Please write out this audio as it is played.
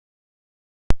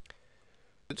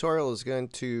Tutorial is going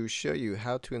to show you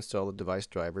how to install the device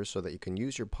drivers so that you can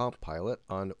use your Palm Pilot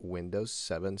on Windows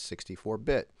 7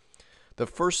 64-bit. The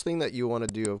first thing that you want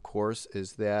to do, of course,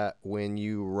 is that when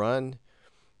you run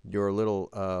your little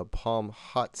Palm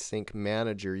HotSync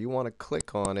Manager, you want to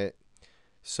click on it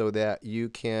so that you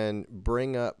can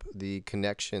bring up the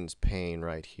connections pane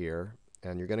right here.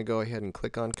 And you're going to go ahead and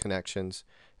click on connections,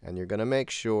 and you're going to make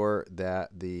sure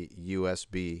that the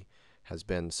USB has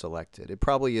been selected. It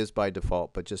probably is by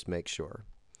default, but just make sure.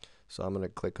 So I'm going to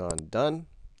click on done.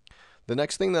 The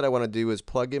next thing that I want to do is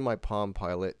plug in my Palm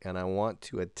Pilot, and I want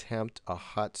to attempt a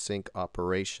HotSync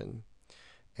operation.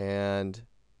 And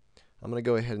I'm going to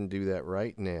go ahead and do that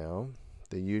right now,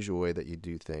 the usual way that you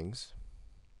do things.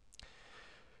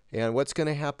 And what's going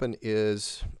to happen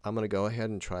is I'm going to go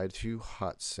ahead and try to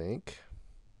HotSync.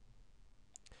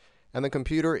 And the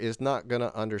computer is not going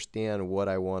to understand what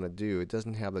I want to do. It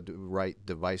doesn't have the right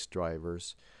device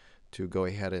drivers to go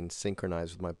ahead and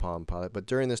synchronize with my Palm Pilot. But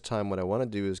during this time, what I want to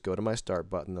do is go to my Start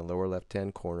button, the lower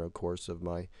left-hand corner, of course, of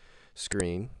my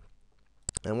screen.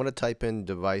 I want to type in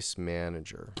Device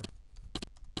Manager.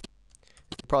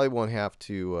 You probably won't have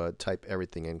to type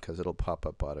everything in because it'll pop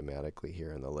up automatically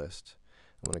here in the list.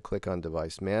 I'm going to click on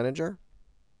Device Manager.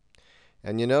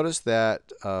 And you notice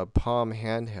that Palm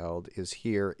Handheld is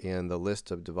here in the list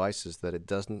of devices that it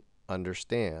doesn't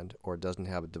understand or doesn't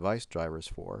have device drivers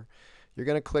for. You're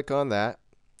going to click on that,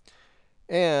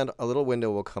 and a little window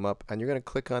will come up, and you're going to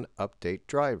click on Update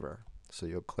Driver. So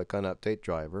you'll click on Update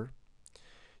Driver.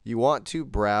 You want to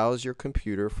browse your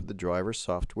computer for the driver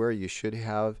software. You should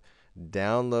have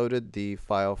downloaded the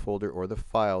file folder or the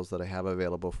files that I have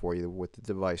available for you with the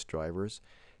device drivers,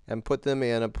 and put them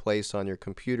in a place on your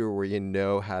computer where you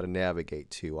know how to navigate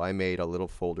to. I made a little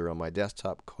folder on my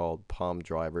desktop called Palm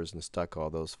Drivers and stuck all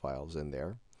those files in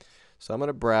there. So I'm going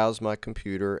to browse my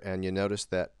computer, and you notice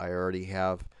that I already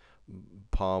have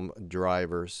Palm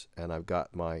Drivers and I've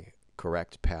got my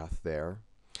correct path there.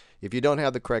 If you don't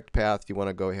have the correct path, you want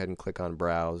to go ahead and click on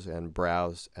browse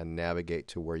and navigate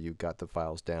to where you've got the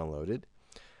files downloaded.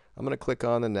 I'm going to click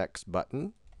on the next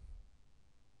button.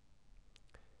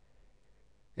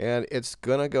 And it's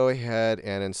going to go ahead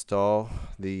and install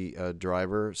the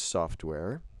driver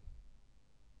software.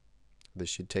 This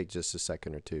should take just a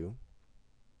second or two.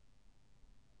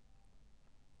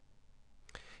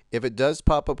 If it does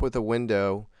pop up with a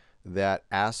window that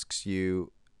asks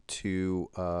you to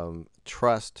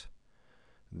trust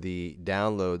the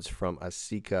downloads from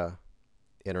Asica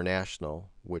International,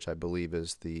 which I believe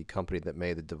is the company that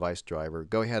made the device driver,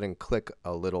 go ahead and click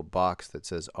a little box that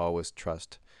says always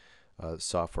trust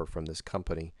software from this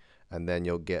company, and then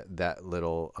you'll get that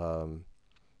little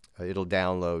it'll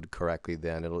download correctly.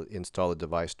 Then it'll install the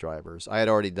device drivers. I had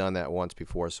already done that once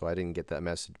before, so I didn't get that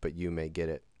message, but you may get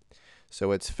it.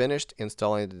 So it's finished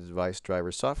installing the device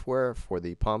driver software for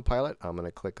the Palm Pilot. I'm going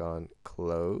to click on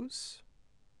close,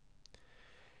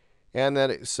 and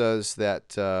then it says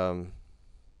that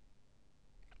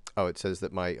it says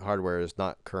that my hardware is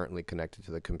not currently connected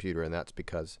to the computer, and that's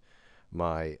because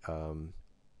my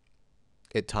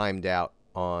it timed out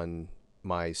on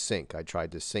my sync. I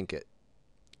tried to sync it.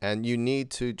 And you need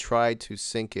to try to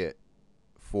sync it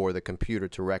for the computer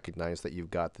to recognize that you've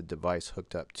got the device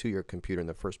hooked up to your computer in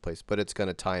the first place, but it's going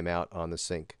to time out on the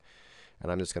sync.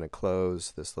 And I'm just going to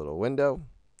close this little window.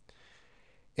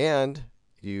 And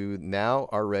you now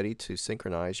are ready to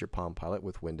synchronize your Palm Pilot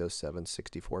with Windows 7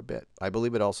 64-bit. I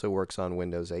believe it also works on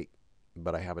Windows 8,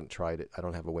 but I haven't tried it. I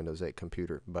don't have a Windows 8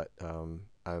 computer, but I'm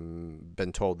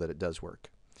been told that it does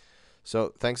work.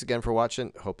 So thanks again for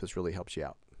watching. Hope this really helps you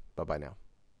out. Bye-bye now.